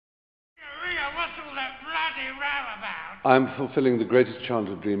what's all that bloody row about? I'm fulfilling the greatest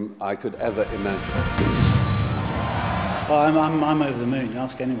childhood dream I could ever imagine. Well, I'm over the moon.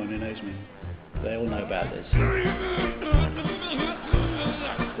 Ask anyone who knows me. They all know about this.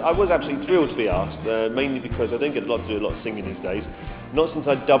 I was absolutely thrilled to be asked, mainly because I don't get to do a lot of singing these days. Not since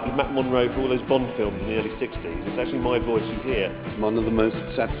I dubbed Matt Monro for all those Bond films in the early 60s. It's actually my voice you hear. One of the most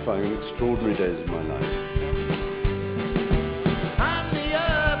satisfying and extraordinary days of my life. I'm the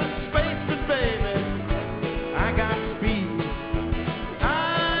urban spaceman, baby. I got speed.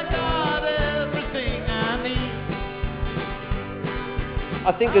 I got everything I need.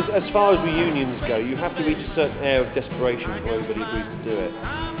 I think as far as reunions go, you have to reach a certain air of desperation before everybody agrees to do it.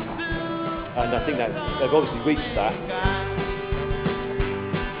 And I think that they've obviously reached that.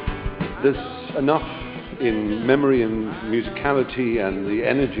 There's enough in memory and musicality and the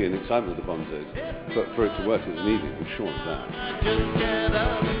energy and excitement of the Bonzos for it to work as an evening, I'm sure of that.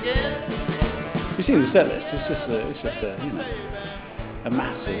 You see the set list, it's just a, you know, a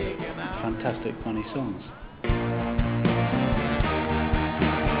mass of fantastic, funny songs.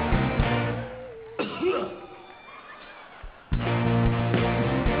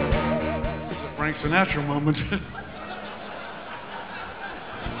 Frank Sinatra moment.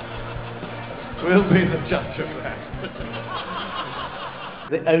 We'll be the judge of that.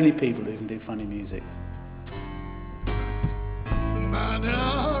 The only people who can do funny music.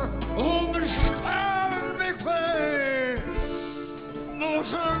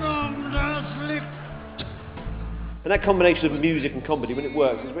 And that combination of music and comedy, when it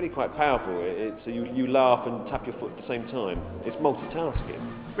works, is really quite powerful. You laugh and tap your foot at the same time. It's multitasking.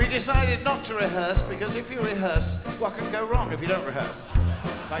 We decided not to rehearse because if you rehearse, what can go wrong if you don't rehearse?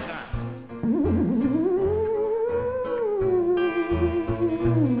 Like that.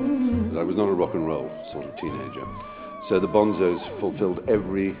 I was not a rock and roll sort of teenager, so the Bonzos fulfilled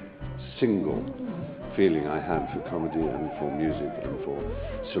every single feeling I had for comedy and for music and for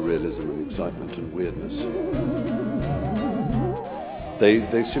surrealism and excitement and weirdness. They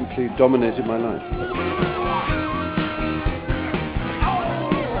simply dominated my life.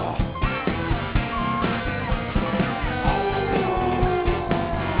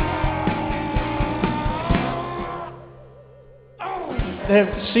 They're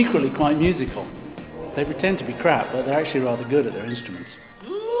secretly quite musical. They pretend to be crap, but they're actually rather good at their instruments.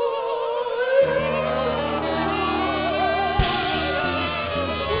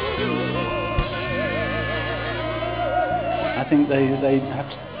 I think they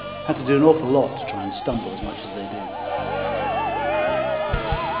have to do an awful lot to try and stumble as much as they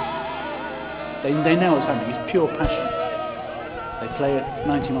do. They know what's happening. It's pure passion. They play at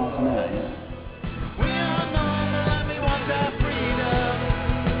 90 miles an hour. Yeah.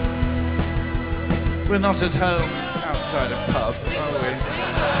 We're not at home outside a pub, are we?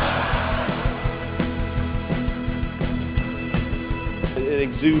 An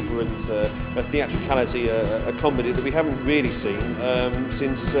exuberant, a theatricality, a comedy that we haven't really seen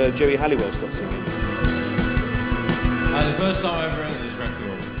since Jerry Halliwell stopped singing. The first time I ever heard this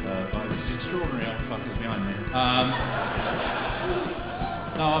record by this extraordinary old fuckers behind me.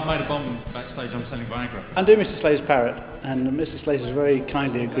 No, I've made a bomb backstage. I'm selling Viagra. I'm doing Mr. Slade's parrot, and Mr. Slade has very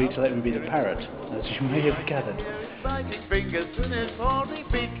kindly agreed to let me be the parrot, as you may have gathered. Biting fingers in his horny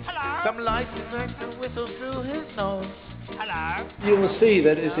beak. Hello. Some light detector whistle through his nose. Hello. You will see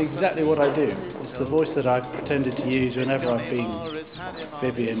that it's exactly what I do. It's the voice that I've pretended to use whenever I've been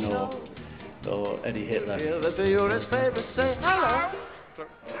Vivian or Eddie Hitler. The tourist favorite say hello.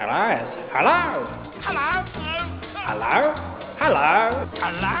 Hello. Hello. Hello. Hello. Hello.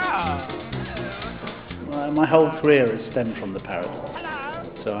 Hello. Well, my whole career has stemmed from the parrot, Hello.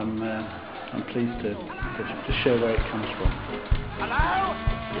 so I'm pleased to show where it comes from. Hello.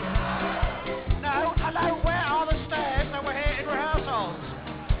 No. Hello. Where are the stairs? No, we're here in rehearsals.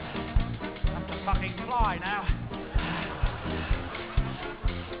 I'm to fucking fly now.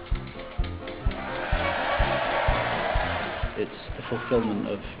 It's the fulfilment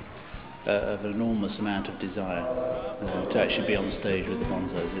of an enormous amount of desire to actually be on stage with the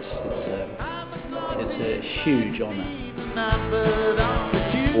Bonzos. It's a huge honour.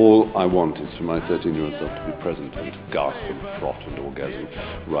 All I want is for my 13-year-old self to be present and to gasp and froth and orgasm,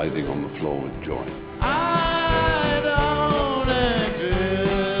 writhing on the floor with joy.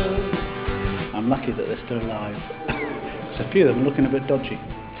 I'm lucky that they're still alive. So a few of them are looking a bit dodgy.